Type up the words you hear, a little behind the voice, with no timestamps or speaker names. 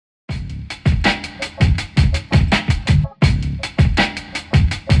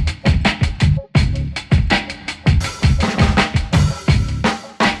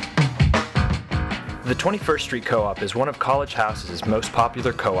21st Street Co-op is one of College House's most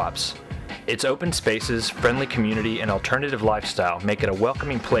popular co-ops. Its open spaces, friendly community, and alternative lifestyle make it a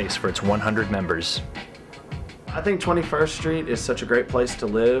welcoming place for its 100 members. I think 21st Street is such a great place to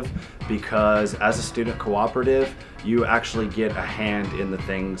live because as a student cooperative, you actually get a hand in the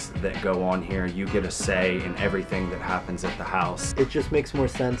things that go on here. You get a say in everything that happens at the house. It just makes more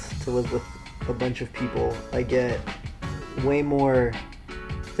sense to live with a bunch of people. I get way more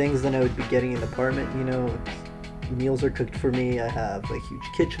things than I would be getting in an apartment, you know. Meals are cooked for me. I have a huge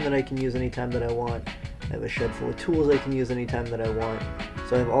kitchen that I can use anytime that I want. I have a shed full of tools I can use anytime that I want.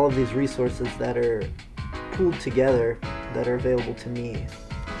 So I have all of these resources that are pooled together that are available to me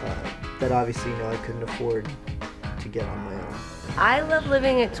that obviously, you know, I couldn't afford to get on my own. I love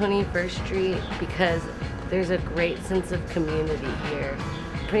living at 21st Street because there's a great sense of community here.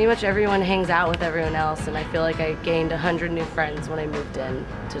 Pretty much everyone hangs out with everyone else, and I feel like I gained 100 new friends when I moved in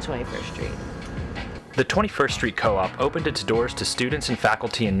to 21st Street. The 21st Street Co-op opened its doors to students and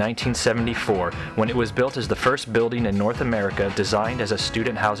faculty in 1974 when it was built as the first building in North America designed as a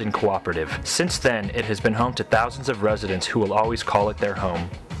student housing cooperative. Since then, it has been home to thousands of residents who will always call it their home.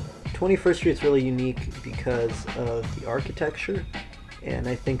 21st Street is really unique because of the architecture, and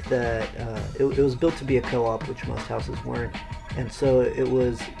I think that it was built to be a co-op, which most houses weren't, and so it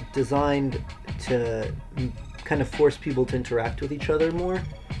was designed to kind of force people to interact with each other more.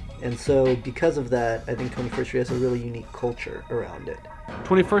 And so because of that, I think 21st Street has a really unique culture around it.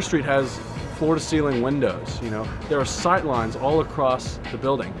 21st Street has floor-to-ceiling windows, you know. There are sight lines all across the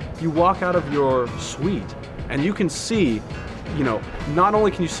building. You walk out of your suite and you can see, you know, not only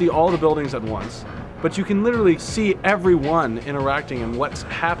can you see all the buildings at once, but you can literally see everyone interacting and what's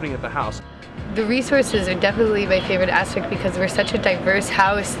happening at the house. The resources are definitely my favorite aspect because we're such a diverse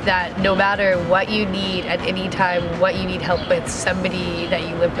house that no matter what you need at any time, what you need help with, somebody that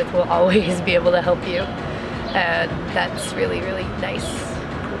you live with will always be able to help you. And that's really, really nice.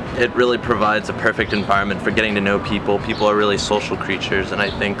 It really provides a perfect environment for getting to know people. People are really social creatures, and I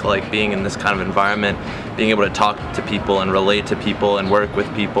think like being in this kind of environment, being able to talk to people and relate to people and work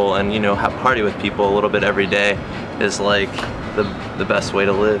with people and, you know, have party with people a little bit every day is like the best way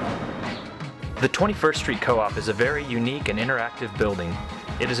to live. The 21st Street Co-op is a very unique and interactive building.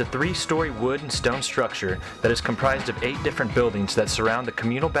 It is a 3-story wood and stone structure that is comprised of 8 different buildings that surround the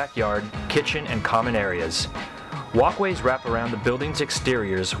communal backyard, kitchen, and common areas. Walkways wrap around the building's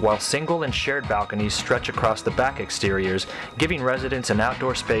exteriors while single and shared balconies stretch across the back exteriors, giving residents an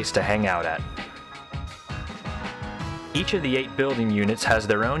outdoor space to hang out at. Each of the 8 building units has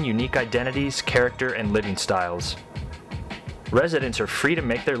their own unique identities, character, and living styles. Residents are free to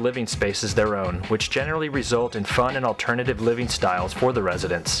make their living spaces their own, which generally result in fun and alternative living styles for the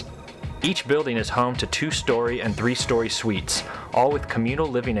residents. Each building is home to 2-story and 3-story suites, all with communal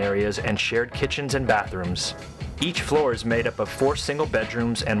living areas and shared kitchens and bathrooms. Each floor is made up of 4 single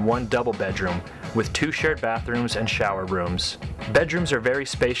bedrooms and 1 double bedroom, with 2 shared bathrooms and shower rooms. Bedrooms are very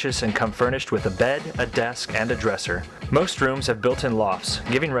spacious and come furnished with a bed, a desk, and a dresser. Most rooms have built-in lofts,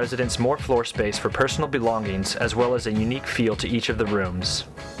 giving residents more floor space for personal belongings as well as a unique feel to each of the rooms.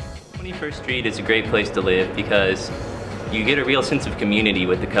 21st Street is a great place to live because you get a real sense of community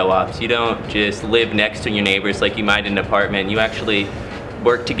with the co-ops. You don't just live next to your neighbors like you might in an apartment. You actually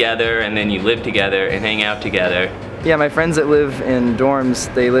work together and then you live together and hang out together. Yeah, my friends that live in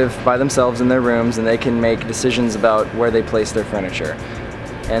dorms, they live by themselves in their rooms and they can make decisions about where they place their furniture.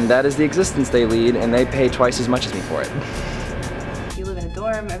 And that is the existence they lead, and they pay twice as much as me for it. You live in a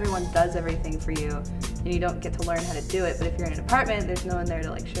dorm, everyone does everything for you, and you don't get to learn how to do it. But if you're in an apartment, there's no one there to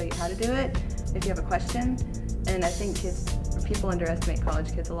like show you how to do it if you have a question. And I think people underestimate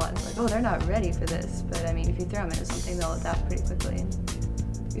college kids a lot. It's like, oh, they're not ready for this. But I mean, if you throw them into something, they'll adapt pretty quickly.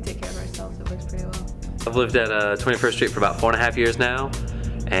 And we take care of ourselves, it works pretty well. I've lived at 21st Street for about 4.5 years now,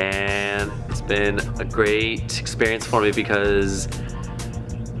 and it's been a great experience for me because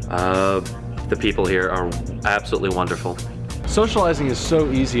the people here are absolutely wonderful. Socializing is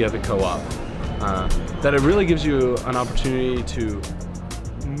so easy at the co-op that it really gives you an opportunity to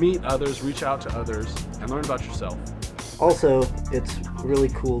meet others, reach out to others, and learn about yourself. Also, it's really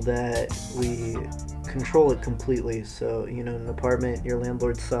cool that we control it completely. So, you know, in an apartment, your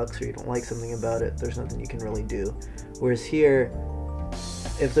landlord sucks or you don't like something about it, there's nothing you can really do. Whereas here,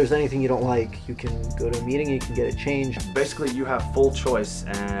 if there's anything you don't like, you can go to a meeting, you can get it changed. Basically, you have full choice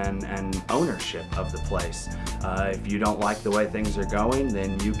and ownership of the place. If you don't like the way things are going,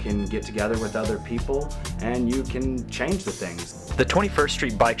 then you can get together with other people and you can change the things. The 21st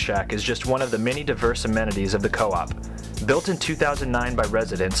Street Bike Shack is just one of the many diverse amenities of the co-op. Built in 2009 by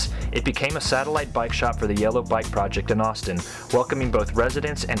residents, it became a satellite bike shop for the Yellow Bike Project in Austin, welcoming both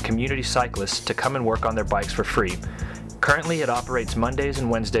residents and community cyclists to come and work on their bikes for free. Currently, it operates Mondays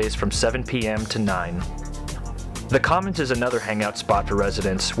and Wednesdays from 7 p.m. to 9. The Commons is another hangout spot for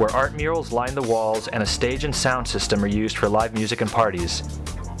residents, where art murals line the walls and a stage and sound system are used for live music and parties.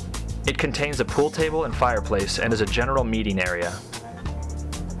 It contains a pool table and fireplace and is a general meeting area.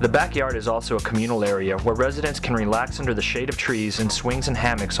 The backyard is also a communal area where residents can relax under the shade of trees and swings and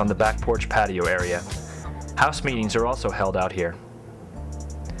hammocks on the back porch patio area. House meetings are also held out here.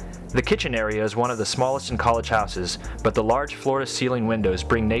 The kitchen area is one of the smallest in College houses, but the large floor-to-ceiling windows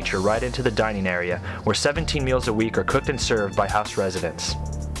bring nature right into the dining area, where 17 meals a week are cooked and served by house residents.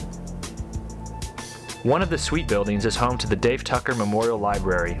 One of the suite buildings is home to the Dave Tucker Memorial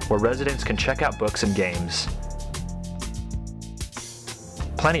Library, where residents can check out books and games.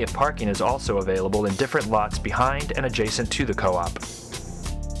 Plenty of parking is also available in different lots behind and adjacent to the co-op.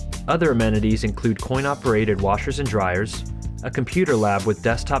 Other amenities include coin-operated washers and dryers, a computer lab with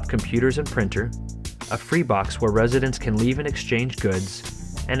desktop computers and printer, a free box where residents can leave and exchange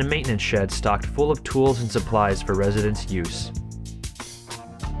goods, and a maintenance shed stocked full of tools and supplies for residents' use.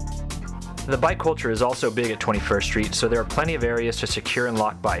 The bike culture is also big at 21st Street, so there are plenty of areas to secure and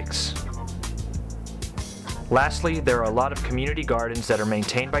lock bikes. Lastly, there are a lot of community gardens that are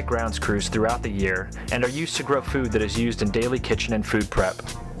maintained by grounds crews throughout the year and are used to grow food that is used in daily kitchen and food prep.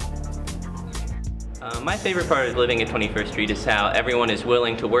 My favorite part of living at 21st Street is how everyone is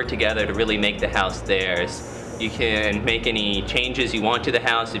willing to work together to really make the house theirs. You can make any changes you want to the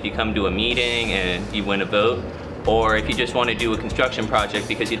house if you come to a meeting and you win a vote. Or if you just want to do a construction project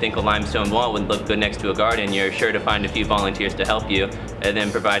because you think a limestone wall would look good next to a garden, you're sure to find a few volunteers to help you. And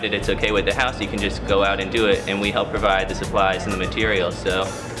then provided it's okay with the house, you can just go out and do it, and we help provide the supplies and the materials. So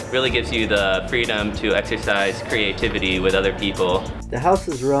it really gives you the freedom to exercise creativity with other people. The house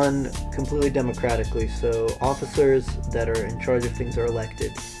is run completely democratically, so officers that are in charge of things are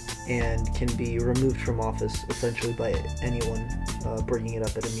elected and can be removed from office essentially by anyone bringing it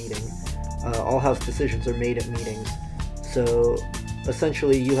up at a meeting. All house decisions are made at meetings, so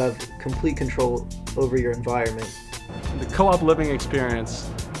essentially you have complete control over your environment. The co-op living experience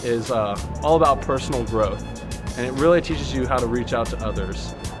is all about personal growth, and it really teaches you how to reach out to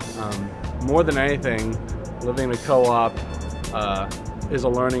others. More than anything, living in a co-op is a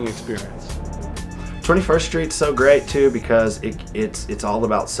learning experience. 21st Street's so great too because it's all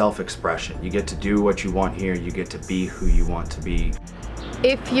about self-expression. You get to do what you want here, you get to be who you want to be.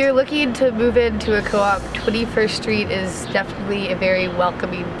 If you're looking to move into a co-op, 21st Street is definitely a very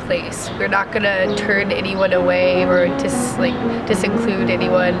welcoming place. We're not going to turn anyone away or disinclude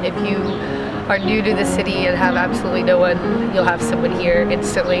anyone. If you are new to the city and have absolutely no one, you'll have someone here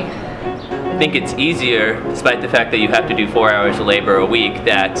instantly. I think it's easier, despite the fact that you have to do 4 hours of labor a week,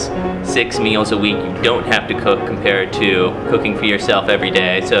 that's 6 meals a week you don't have to cook compared to cooking for yourself every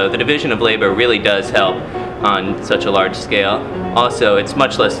day. So the division of labor really does help on such a large scale. Also, it's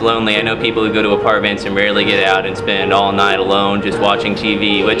much less lonely. I know people who go to apartments and rarely get out and spend all night alone just watching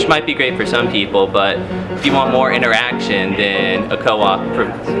TV, which might be great for some people, but if you want more interaction, then a co-op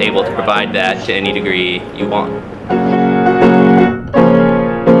is able to provide that to any degree you want.